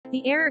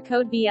The error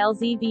code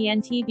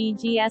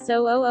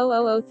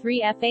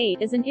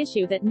BLZBNTBGS000003F8 is an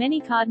issue that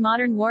many COD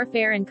Modern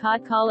Warfare and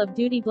COD Call of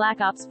Duty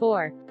Black Ops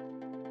 4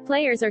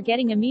 players are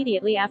getting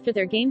immediately after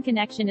their game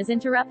connection is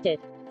interrupted.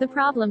 The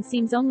problem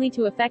seems only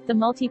to affect the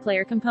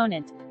multiplayer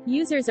component.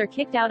 Users are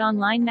kicked out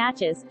online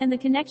matches, and the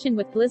connection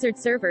with Blizzard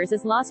servers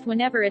is lost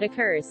whenever it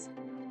occurs.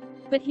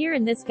 But here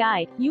in this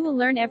guide, you will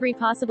learn every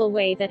possible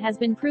way that has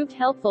been proved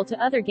helpful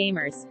to other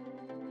gamers.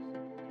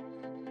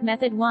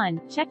 Method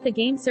 1. Check the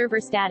game server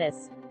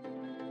status.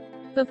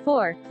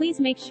 Before, please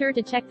make sure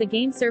to check the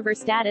game server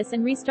status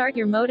and restart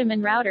your modem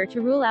and router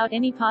to rule out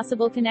any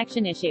possible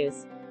connection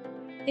issues.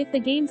 If the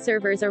game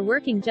servers are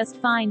working just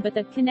fine but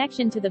the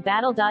connection to the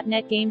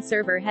Battle.net game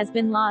server has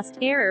been lost,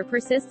 error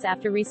persists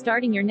after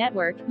restarting your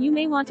network, you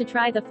may want to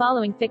try the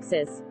following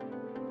fixes.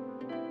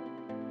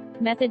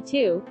 Method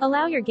 2.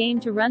 Allow your game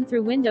to run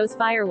through Windows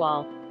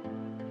Firewall.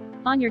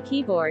 On your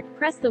keyboard,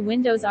 press the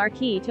Windows R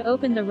key to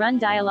open the Run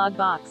dialog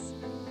box.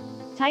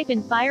 Type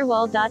in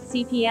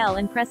firewall.cpl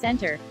and press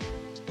Enter.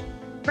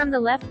 From the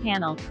left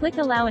panel, click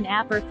Allow an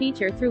app or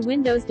feature through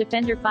Windows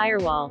Defender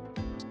Firewall.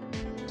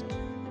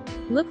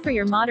 Look for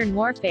your Modern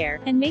Warfare,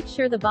 and make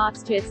sure the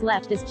box to its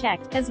left is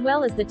checked, as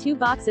well as the two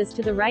boxes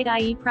to the right,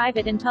 i.e.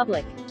 private and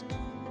public.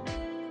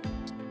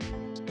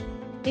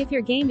 If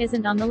your game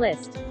isn't on the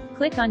list,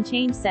 click on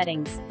Change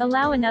Settings,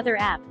 allow another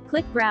app,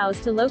 click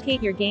Browse to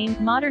locate your game,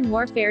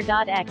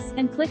 modernwarfare.x,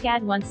 and click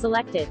Add once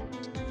selected.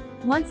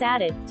 Once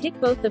added, tick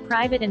both the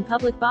private and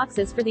public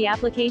boxes for the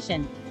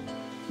application.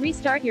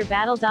 Restart your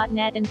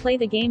Battle.net and play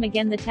the game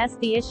again to test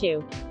the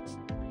issue.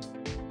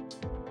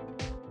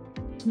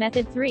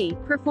 Method 3.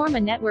 Perform a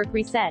network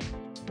reset.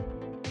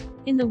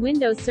 In the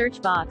Windows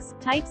search box,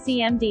 type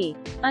CMD.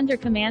 Under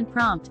Command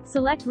Prompt,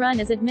 select Run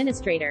as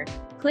Administrator.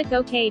 Click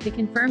OK to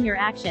confirm your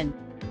action.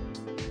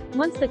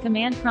 Once the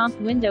command prompt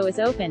window is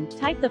open,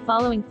 type the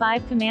following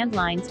 5 command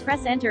lines,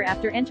 press Enter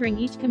after entering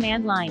each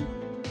command line.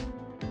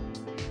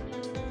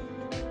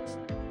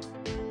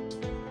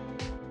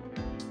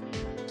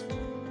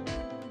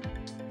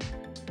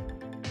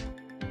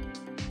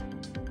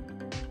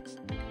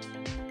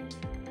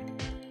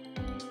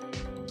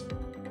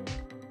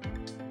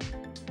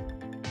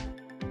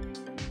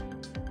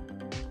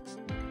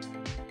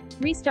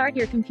 Restart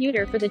your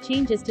computer for the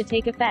changes to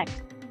take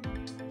effect.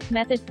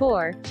 Method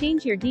 4.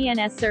 Change your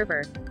DNS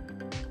server.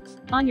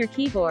 On your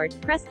keyboard,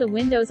 press the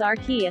Windows R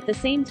key at the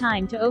same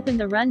time to open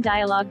the Run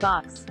dialog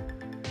box.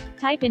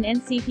 Type in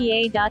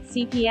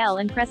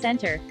ncpa.cpl and press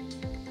Enter.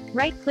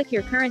 Right-click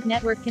your current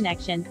network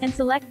connection, and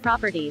select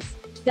Properties.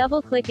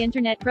 Double-click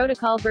Internet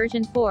Protocol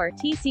version 4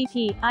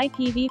 TCP,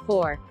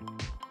 IPv4.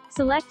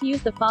 Select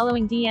Use the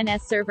following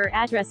DNS server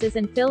addresses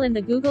and fill in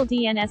the Google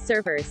DNS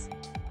servers.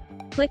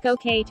 Click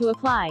OK to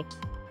apply.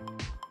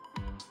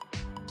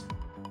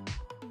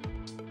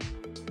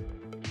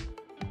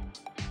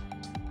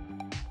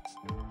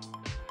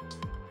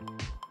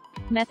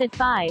 Method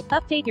 5.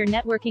 Update your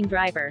networking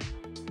driver.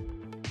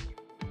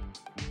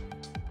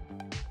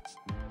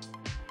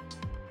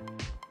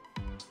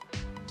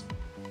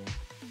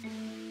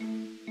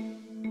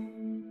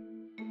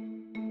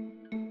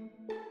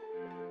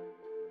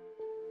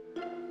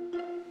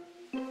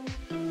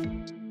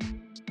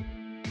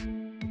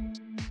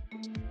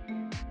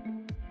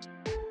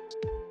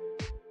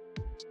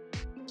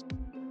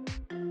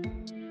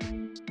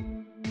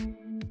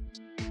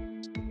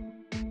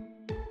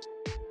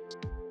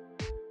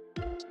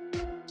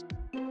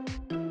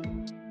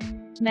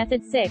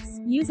 Method 6.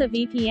 Use a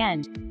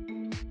VPN.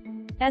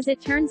 As it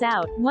turns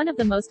out, one of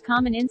the most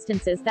common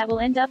instances that will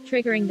end up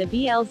triggering the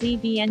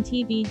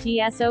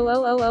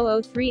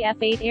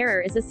BLZBNTBGS000003F8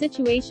 error is a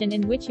situation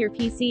in which your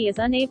PC is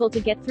unable to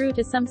get through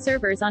to some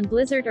servers on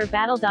Blizzard or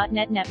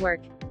Battle.net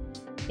network.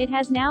 It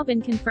has now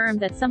been confirmed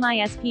that some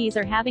ISPs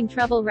are having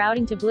trouble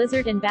routing to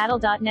Blizzard and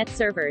Battle.net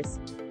servers.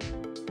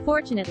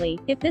 Fortunately,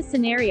 if this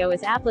scenario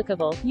is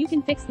applicable, you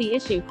can fix the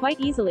issue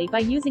quite easily by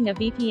using a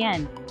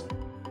VPN.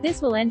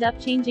 This will end up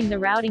changing the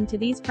routing to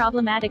these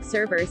problematic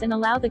servers and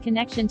allow the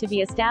connection to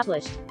be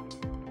established.